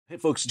Hey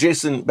folks,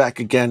 Jason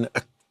back again.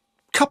 A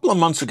couple of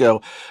months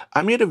ago,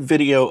 I made a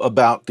video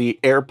about the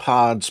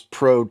AirPods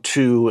Pro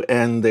 2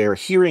 and their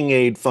hearing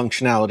aid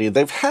functionality.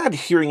 They've had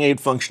hearing aid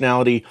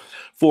functionality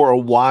for a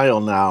while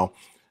now,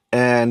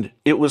 and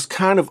it was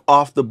kind of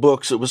off the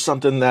books. It was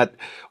something that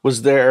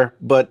was there,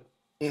 but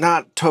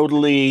not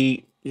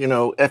totally,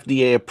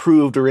 FDA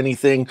approved or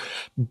anything.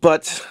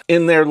 But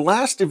in their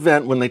last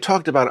event, when they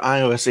talked about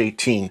iOS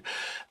 18,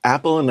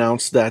 Apple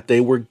announced that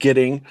they were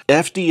getting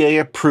FDA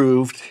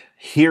approved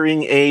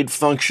hearing aid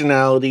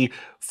functionality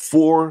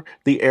for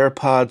the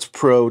AirPods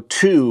Pro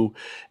 2.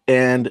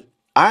 And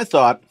I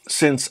thought,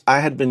 since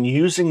I had been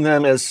using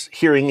them as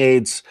hearing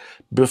aids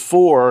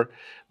before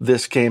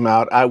this came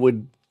out, I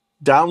would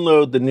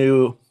download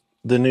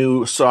the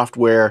new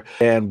software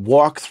and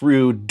walk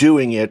through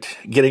doing it,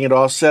 getting it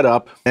all set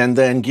up, and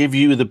then give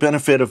you the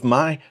benefit of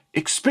my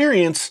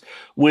experience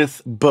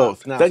with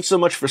both. Now, thanks so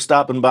much for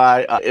stopping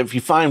by. If you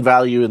find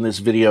value in this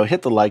video,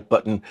 hit the like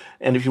button.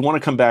 And if you want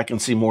to come back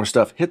and see more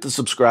stuff, hit the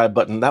subscribe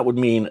button. That would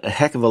mean a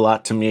heck of a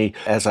lot to me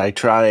as I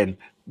try and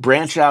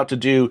branch out to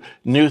do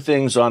new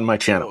things on my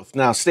channel.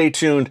 Now, stay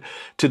tuned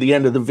to the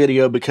end of the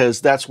video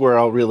because that's where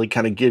I'll really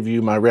kind of give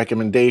you my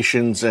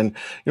recommendations and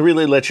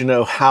really let you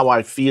know how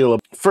I feel.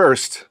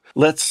 First,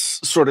 let's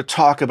sort of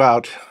talk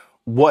about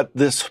what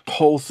this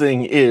whole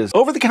thing is.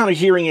 Over-the-counter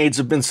hearing aids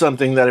have been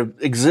something that have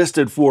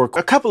existed for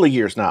a couple of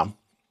years now.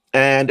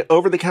 And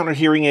over-the-counter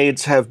hearing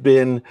aids have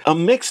been a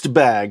mixed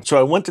bag. So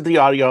I went to the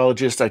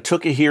audiologist, I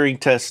took a hearing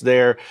test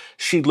there.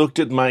 She looked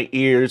at my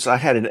ears. I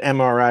had an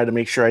MRI to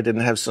make sure I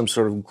didn't have some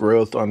sort of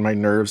growth on my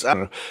nerves. I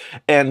don't know.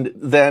 And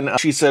then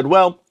she said,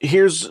 well,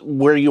 here's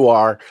where you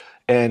are,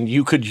 and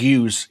you could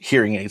use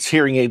hearing aids.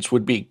 Hearing aids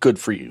would be good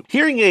for you.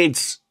 Hearing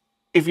aids,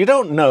 if you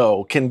don't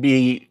know, can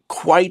be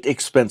quite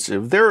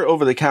expensive. There are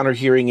over-the-counter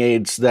hearing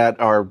aids that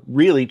are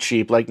really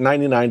cheap, like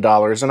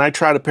 $99, and I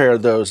tried a pair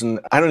of those, and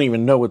I don't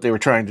even know what they were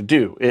trying to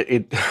do.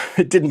 It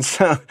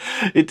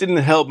didn't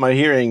help my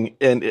hearing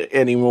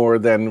any more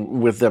than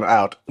with them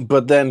out.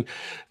 But then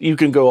you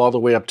can go all the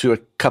way up to a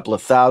couple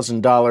of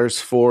 $1,000s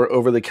for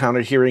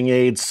over-the-counter hearing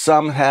aids.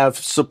 Some have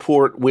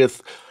support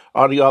with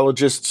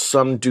audiologists,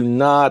 some do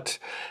not,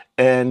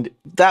 and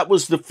that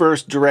was the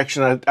first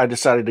direction I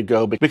decided to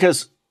go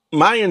because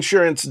my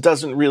insurance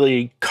doesn't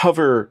really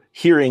cover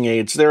hearing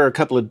aids. There are a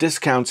couple of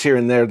discounts here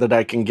and there that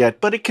I can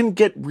get, but it can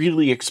get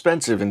really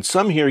expensive. And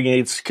some hearing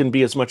aids can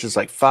be as much as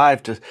like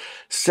 $5,000 to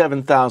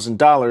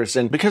 $7,000.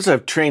 And because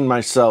I've trained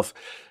myself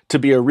to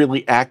be a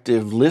really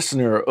active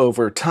listener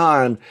over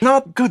time,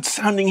 not good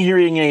sounding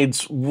hearing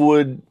aids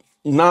would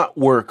not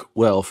work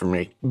well for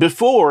me.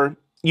 Before,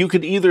 you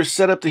could either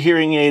set up the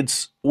hearing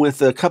aids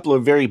with a couple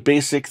of very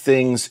basic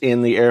things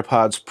in the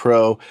AirPods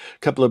Pro, a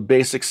couple of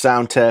basic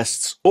sound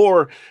tests,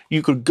 or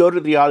you could go to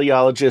the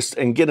audiologist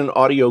and get an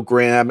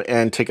audiogram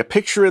and take a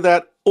picture of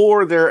that,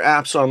 or there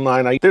are apps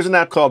online. There's an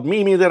app called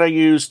Mimi that I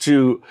use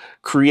to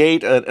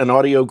create an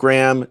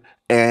audiogram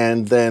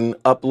and then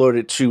upload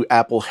it to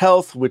Apple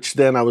Health, which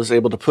then I was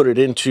able to put it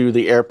into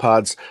the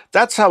AirPods.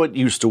 That's how it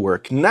used to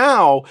work.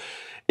 Now,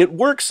 it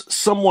works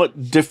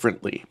somewhat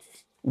differently.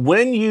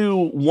 When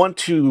you want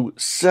to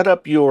set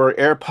up your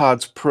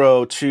AirPods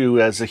Pro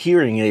 2 as a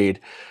hearing aid,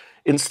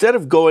 instead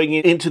of going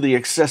into the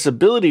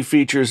accessibility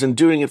features and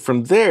doing it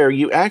from there,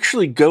 you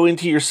actually go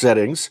into your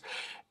settings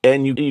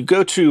and you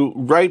go to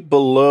right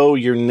below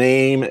your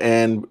name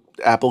and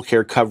Apple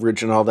Care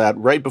coverage and all that,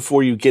 right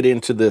before you get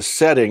into the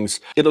settings.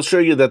 It'll show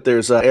you that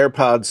there's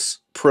AirPods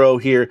Pro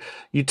here.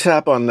 You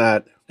tap on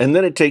that, and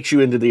then it takes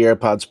you into the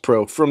AirPods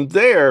Pro. From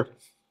there,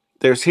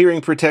 there's hearing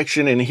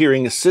protection and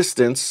hearing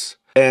assistance.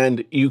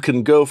 And you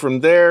can go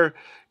from there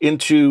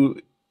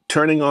into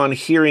turning on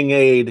hearing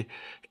aid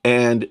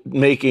and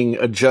making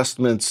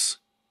adjustments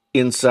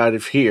inside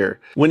of here.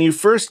 When you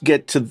first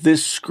get to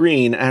this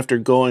screen after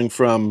going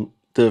from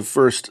the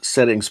first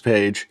settings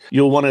page,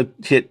 you'll want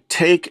to hit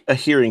take a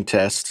hearing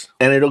test,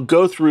 and it'll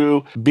go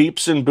through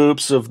beeps and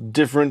boops of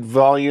different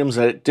volumes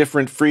at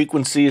different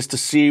frequencies to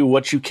see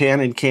what you can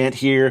and can't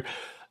hear.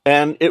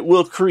 And it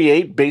will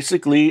create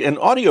basically an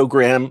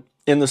audiogram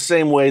in the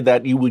same way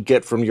that you would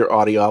get from your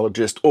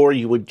audiologist or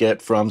you would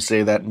get from,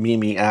 say, that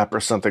Mimi app or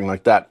something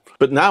like that.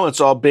 But now it's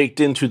all baked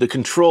into the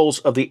controls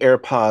of the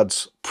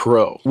AirPods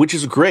Pro, which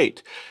is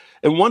great.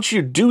 And once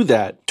you do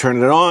that,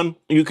 turn it on,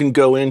 you can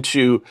go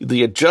into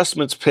the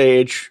adjustments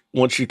page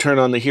once you turn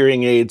on the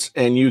hearing aids,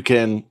 and you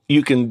can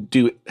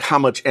do how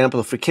much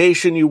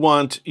amplification you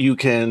want. You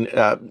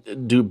can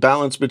do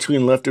balance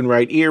between left and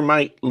right ear.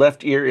 My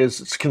left ear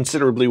is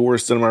considerably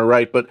worse than my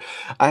right, but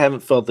I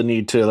haven't felt the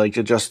need to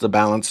adjust the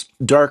balance.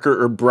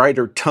 Darker or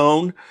brighter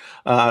tone.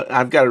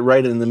 I've got it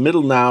right in the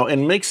middle now,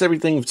 and makes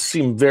everything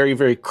seem very,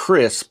 very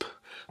crisp.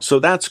 So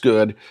that's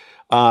good.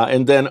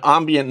 And then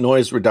ambient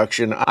noise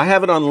reduction. I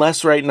have it on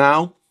less right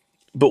now,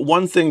 but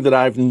one thing that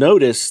I've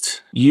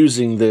noticed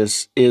using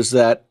this is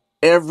that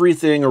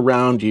everything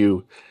around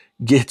you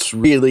gets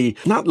really,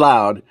 not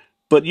loud,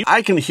 but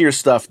I can hear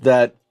stuff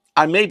that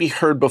I maybe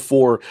heard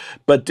before,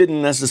 but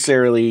didn't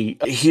necessarily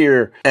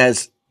hear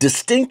as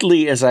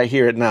distinctly as I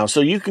hear it now.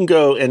 So you can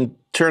go and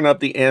turn up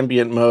the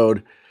ambient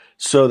mode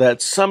so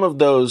that some of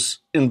those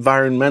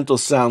environmental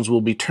sounds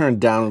will be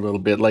turned down a little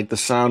bit, like the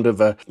sound of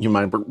a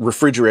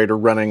refrigerator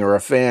running or a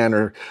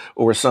fan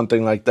or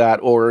something like that,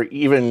 or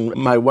even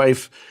my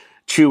wife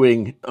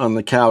chewing on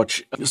the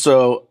couch.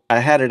 So I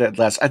had it at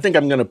less. I think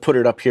I'm going to put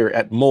it up here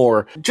at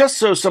more, just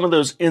so some of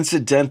those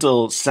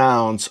incidental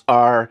sounds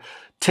are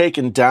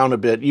taken down a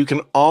bit. You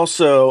can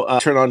also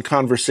turn on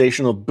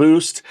conversational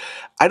boost.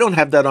 I don't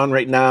have that on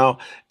right now.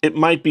 It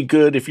might be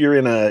good if you're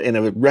in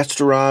a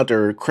restaurant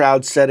or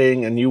crowd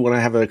setting and you want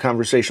to have a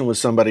conversation with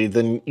somebody,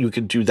 then you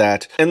could do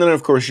that. And then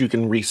of course you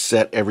can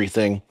reset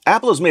everything.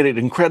 Apple has made it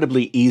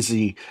incredibly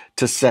easy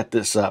to set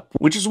this up,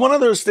 which is one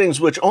of those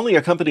things which only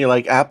a company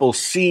like Apple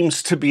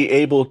seems to be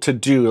able to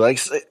do.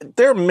 Like,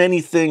 there are many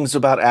things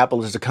about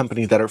Apple as a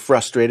company that are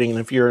frustrating, and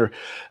if you're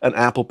an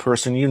Apple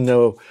person, you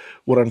know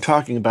what I'm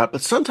talking about.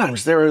 But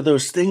sometimes there are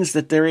those things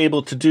that they're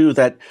able to do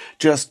that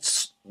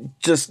just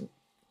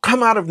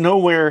come out of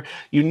nowhere.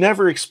 You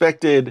never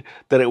expected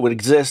that it would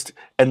exist,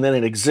 and then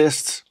it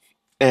exists,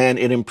 and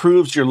it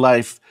improves your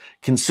life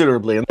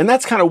considerably. And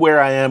that's kind of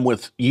where I am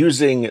with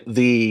using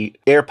the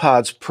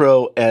AirPods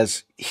Pro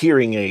as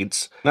hearing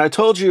aids. And I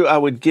told you I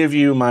would give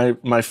you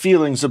my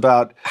feelings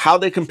about how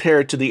they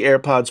compare to the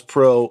AirPods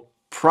Pro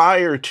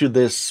prior to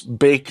this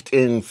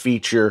baked-in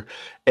feature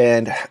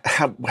and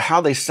how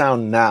they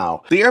sound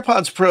now. The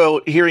AirPods Pro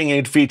hearing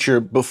aid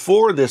feature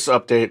before this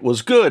update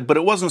was good, but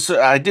it wasn't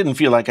so, I didn't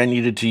feel like I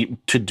needed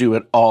to do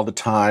it all the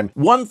time.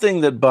 One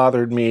thing that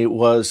bothered me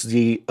was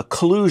the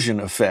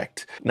occlusion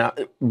effect. Now,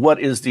 what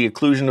is the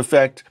occlusion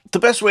effect? The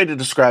best way to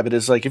describe it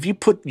is like if you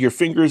put your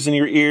fingers in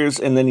your ears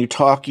and then you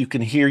talk, you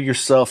can hear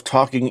yourself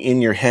talking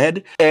in your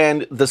head.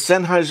 And the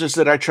Sennheisers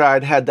that I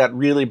tried had that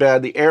really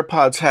bad. The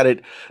AirPods had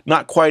it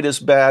not quite as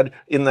bad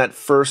in that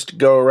first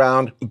go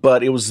around,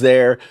 but it was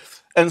there.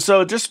 And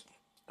so it just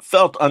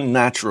felt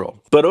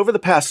unnatural. But over the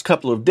past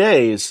couple of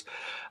days,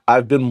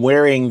 I've been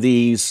wearing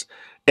these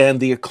and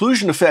the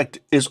occlusion effect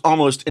is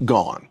almost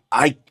gone.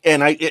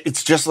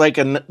 It's just like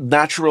a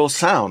natural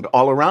sound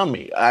all around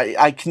me.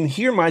 I can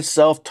hear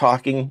myself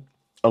talking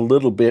a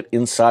little bit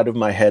inside of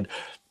my head,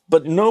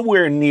 but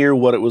nowhere near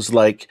what it was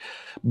like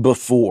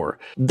before.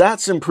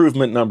 That's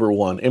improvement number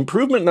one.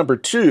 Improvement number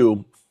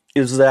two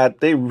is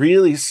that they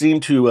really seem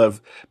to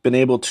have been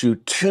able to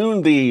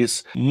tune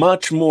these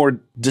much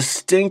more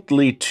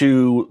distinctly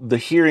to the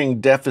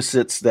hearing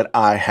deficits that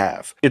I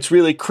have. It's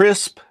really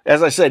crisp.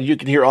 As I said, you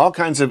can hear all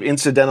kinds of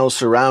incidental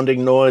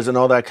surrounding noise and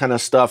all that kind of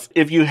stuff.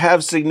 If you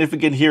have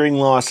significant hearing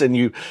loss and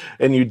you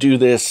do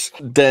this,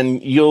 then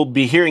you'll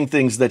be hearing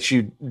things that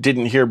you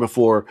didn't hear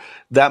before.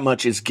 That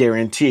much is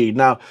guaranteed.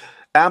 Now,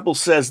 Apple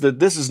says that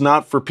this is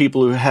not for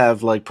people who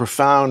have like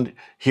profound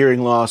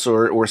hearing loss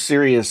or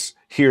serious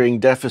hearing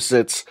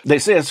deficits. They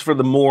say it's for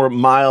the more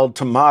mild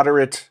to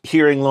moderate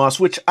hearing loss,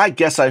 which I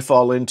guess I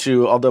fall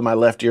into, although my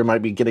left ear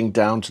might be getting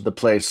down to the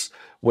place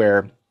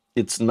where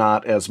it's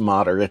not as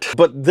moderate.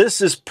 But this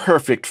is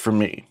perfect for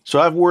me. So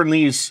I've worn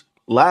these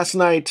last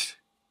night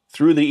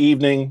through the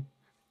evening,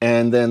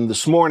 and then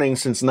this morning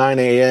since 9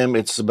 a.m.,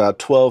 it's about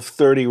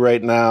 12:30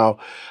 right now.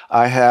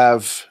 I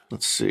have,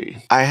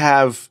 I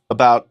have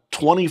about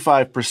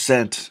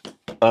 25%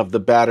 of the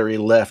battery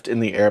left in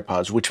the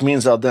AirPods, which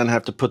means I'll then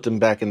have to put them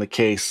back in the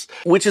case,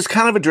 which is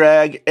kind of a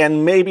drag.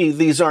 And maybe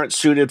these aren't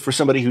suited for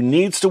somebody who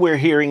needs to wear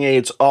hearing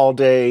aids all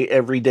day,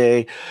 every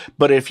day.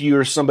 But if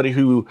you're somebody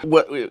who,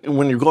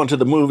 when you're going to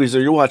the movies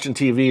or you're watching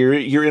TV or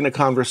you're in a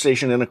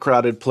conversation in a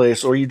crowded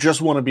place, or you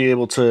just want to be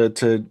able to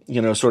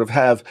sort of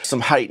have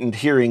some heightened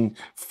hearing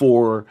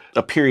for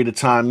a period of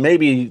time,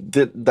 maybe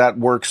that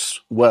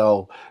works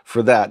well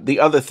for that. The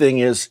other thing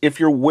is, if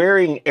you're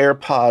wearing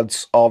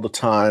AirPods all the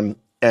time,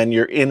 and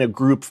you're in a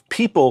group of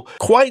people,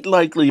 quite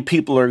likely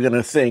people are going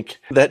to think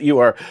that you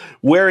are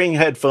wearing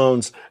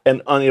headphones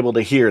and unable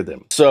to hear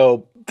them.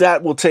 So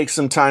that will take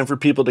some time for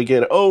people to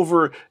get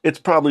over. It's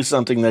probably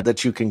something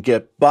that you can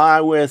get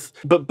by with.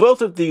 But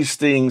both of these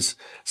things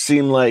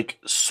seem like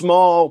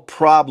small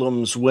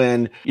problems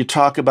when you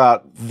talk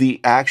about the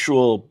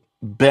actual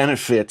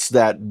benefits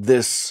that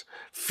this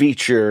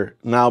feature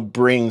now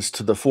brings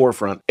to the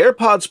forefront.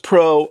 AirPods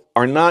Pro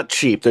are not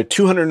cheap. They're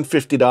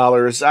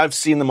 $250. I've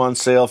seen them on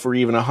sale for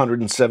even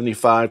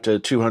 $175 to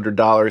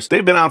 $200.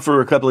 They've been out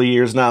for a couple of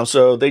years now,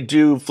 so they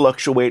do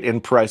fluctuate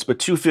in price, but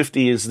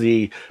 $250 is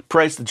the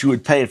price that you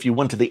would pay if you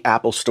went to the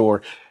Apple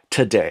Store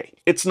today.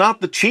 It's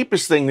not the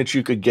cheapest thing that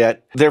you could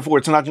get, therefore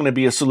it's not going to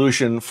be a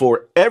solution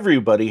for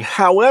everybody.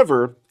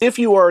 However, if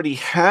you already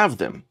have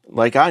them,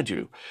 like I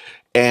do,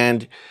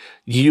 and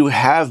you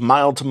have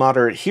mild to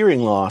moderate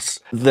hearing loss,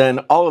 then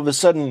all of a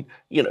sudden,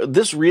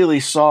 this really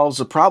solves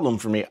a problem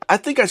for me. I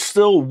think I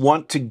still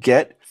want to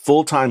get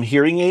full-time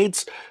hearing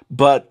aids,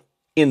 but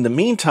in the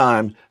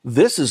meantime,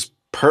 this is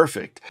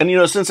perfect.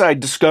 And since I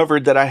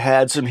discovered that I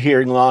had some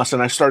hearing loss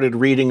and I started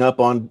reading up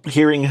on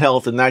hearing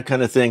health and that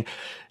kind of thing,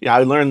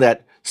 I learned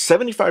that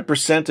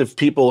 75% of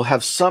people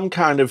have some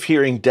kind of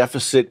hearing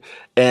deficit,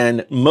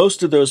 and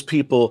most of those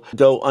people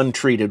go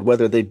untreated,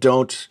 whether they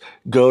don't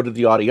go to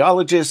the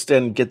audiologist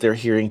and get their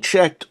hearing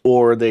checked,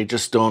 or they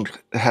just don't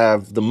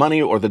have the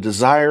money or the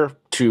desire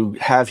to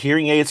have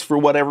hearing aids for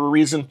whatever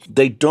reason.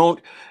 They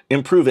don't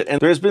improve it. And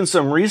there's been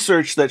some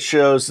research that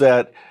shows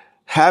that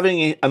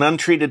having an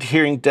untreated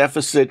hearing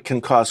deficit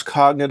can cause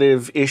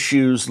cognitive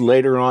issues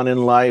later on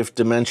in life,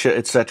 dementia,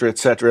 etc.,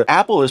 etc.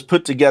 Apple has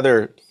put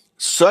together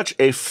such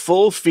a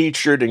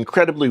full-featured,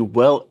 incredibly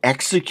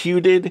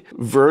well-executed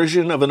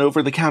version of an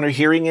over-the-counter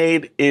hearing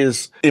aid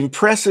is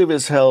impressive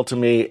as hell to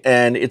me,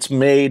 and it's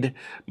made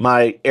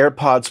my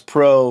AirPods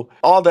Pro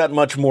all that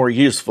much more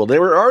useful. They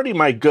were already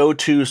my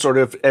go-to sort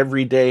of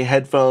everyday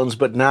headphones,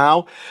 but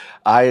now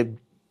I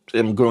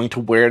am going to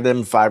wear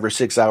them 5 or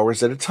 6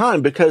 hours at a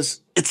time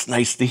because it's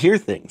nice to hear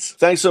things.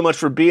 Thanks so much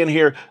for being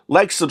here.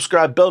 Like,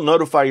 subscribe, bell,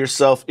 notify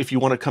yourself if you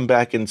want to come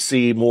back and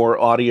see more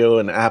audio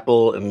and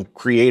Apple and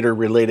creator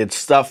related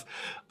stuff.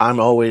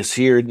 I'm always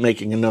here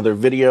making another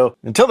video.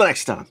 Until the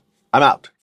next time, I'm out.